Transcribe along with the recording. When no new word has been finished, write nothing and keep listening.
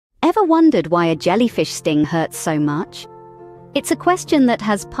Ever wondered why a jellyfish sting hurts so much? It's a question that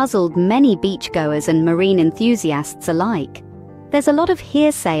has puzzled many beachgoers and marine enthusiasts alike. There's a lot of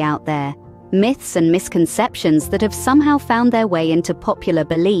hearsay out there, myths and misconceptions that have somehow found their way into popular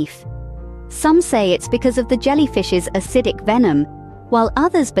belief. Some say it's because of the jellyfish's acidic venom, while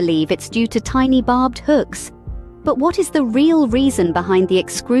others believe it's due to tiny barbed hooks. But what is the real reason behind the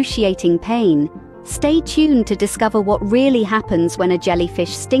excruciating pain? Stay tuned to discover what really happens when a jellyfish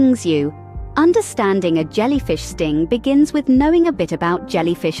stings you. Understanding a jellyfish sting begins with knowing a bit about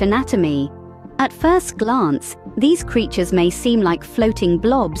jellyfish anatomy. At first glance, these creatures may seem like floating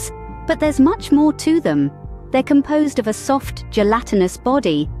blobs, but there's much more to them. They're composed of a soft, gelatinous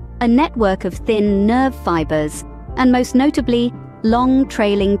body, a network of thin nerve fibers, and most notably, long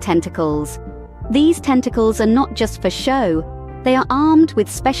trailing tentacles. These tentacles are not just for show. They are armed with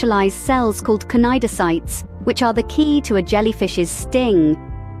specialized cells called cnidocytes, which are the key to a jellyfish's sting.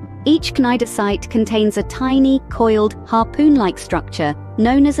 Each cnidocyte contains a tiny, coiled, harpoon-like structure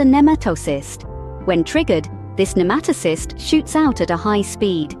known as a nematocyst. When triggered, this nematocyst shoots out at a high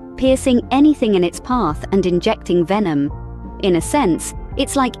speed, piercing anything in its path and injecting venom. In a sense,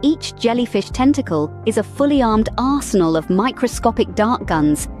 it's like each jellyfish tentacle is a fully armed arsenal of microscopic dart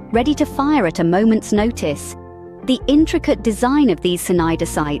guns ready to fire at a moment's notice. The intricate design of these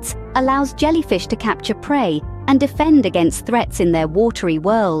cnidocytes allows jellyfish to capture prey and defend against threats in their watery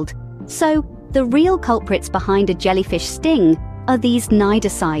world. So, the real culprits behind a jellyfish sting are these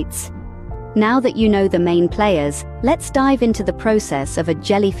cnidocytes. Now that you know the main players, let's dive into the process of a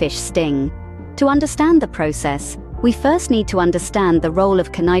jellyfish sting. To understand the process, we first need to understand the role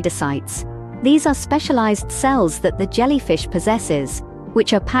of cnidocytes. These are specialized cells that the jellyfish possesses,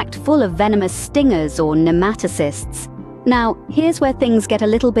 which are packed full of venomous stingers or nematocysts. Now, here's where things get a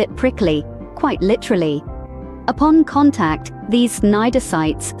little bit prickly, quite literally. Upon contact, these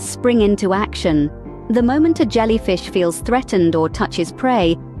cnidocytes spring into action. The moment a jellyfish feels threatened or touches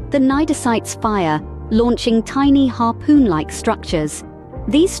prey, the cnidocytes fire, launching tiny harpoon-like structures.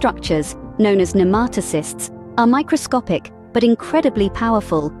 These structures, known as nematocysts, are microscopic but incredibly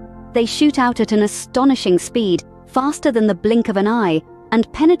powerful. They shoot out at an astonishing speed, faster than the blink of an eye,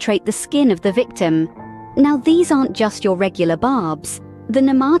 and penetrate the skin of the victim. Now, these aren't just your regular barbs. The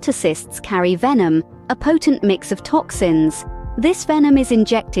nematocysts carry venom, a potent mix of toxins. This venom is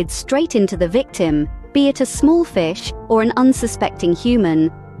injected straight into the victim, be it a small fish or an unsuspecting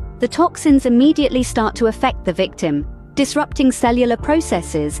human. The toxins immediately start to affect the victim, disrupting cellular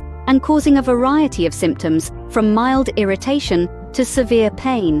processes and causing a variety of symptoms from mild irritation to severe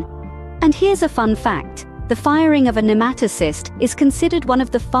pain. And here's a fun fact. The firing of a nematocyst is considered one of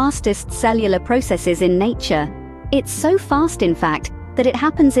the fastest cellular processes in nature. It's so fast, in fact, that it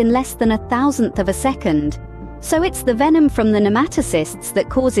happens in less than 1,000th of a second. So it's the venom from the nematocysts that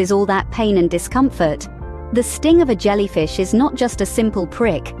causes all that pain and discomfort. The sting of a jellyfish is not just a simple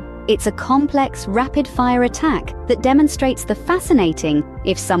prick. It's a complex, rapid-fire attack that demonstrates the fascinating,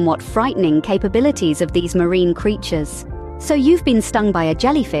 if somewhat frightening, capabilities of these marine creatures. So you've been stung by a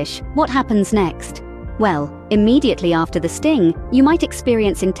jellyfish. What happens next? Well, immediately after the sting, you might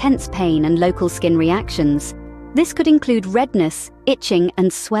experience intense pain and local skin reactions. This could include redness, itching,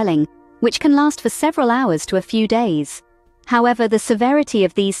 and swelling, which can last for several hours to a few days. However, the severity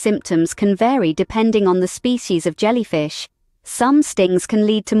of these symptoms can vary depending on the species of jellyfish. Some stings can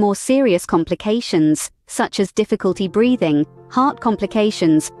lead to more serious complications, such as difficulty breathing, heart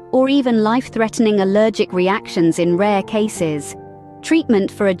complications, or even life-threatening allergic reactions in rare cases. Treatment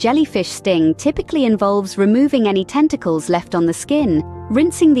for a jellyfish sting typically involves removing any tentacles left on the skin,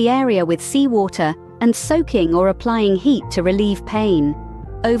 rinsing the area with seawater, and soaking or applying heat to relieve pain.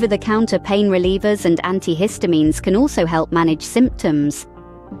 Over-the-counter pain relievers and antihistamines can also help manage symptoms.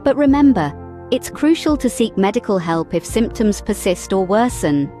 But remember, it's crucial to seek medical help if symptoms persist or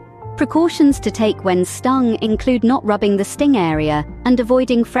worsen. Precautions to take when stung include not rubbing the sting area and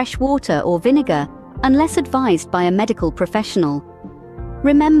avoiding fresh water or vinegar, unless advised by a medical professional.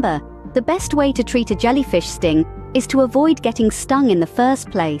 Remember, the best way to treat a jellyfish sting is to avoid getting stung in the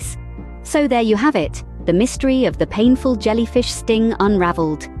first place. So there you have it, the mystery of the painful jellyfish sting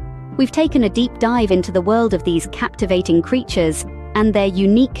unraveled. We've taken a deep dive into the world of these captivating creatures and their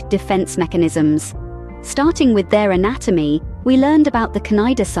unique defense mechanisms. Starting with their anatomy, we learned about the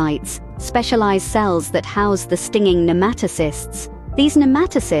cnidocytes, specialized cells that house the stinging nematocysts. These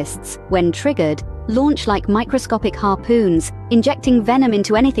nematocysts, when triggered, launch like microscopic harpoons, injecting venom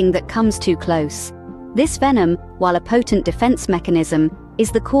into anything that comes too close. This venom, while a potent defense mechanism,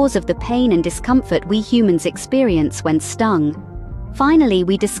 is the cause of the pain and discomfort we humans experience when stung. Finally,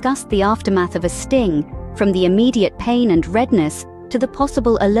 we discussed the aftermath of a sting, from the immediate pain and redness to the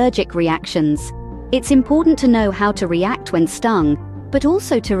possible allergic reactions. It's important to know how to react when stung, but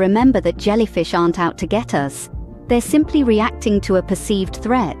also to remember that jellyfish aren't out to get us. They're simply reacting to a perceived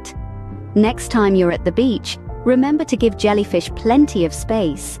threat. Next time you're at the beach, remember to give jellyfish plenty of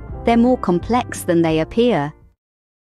space. They're more complex than they appear.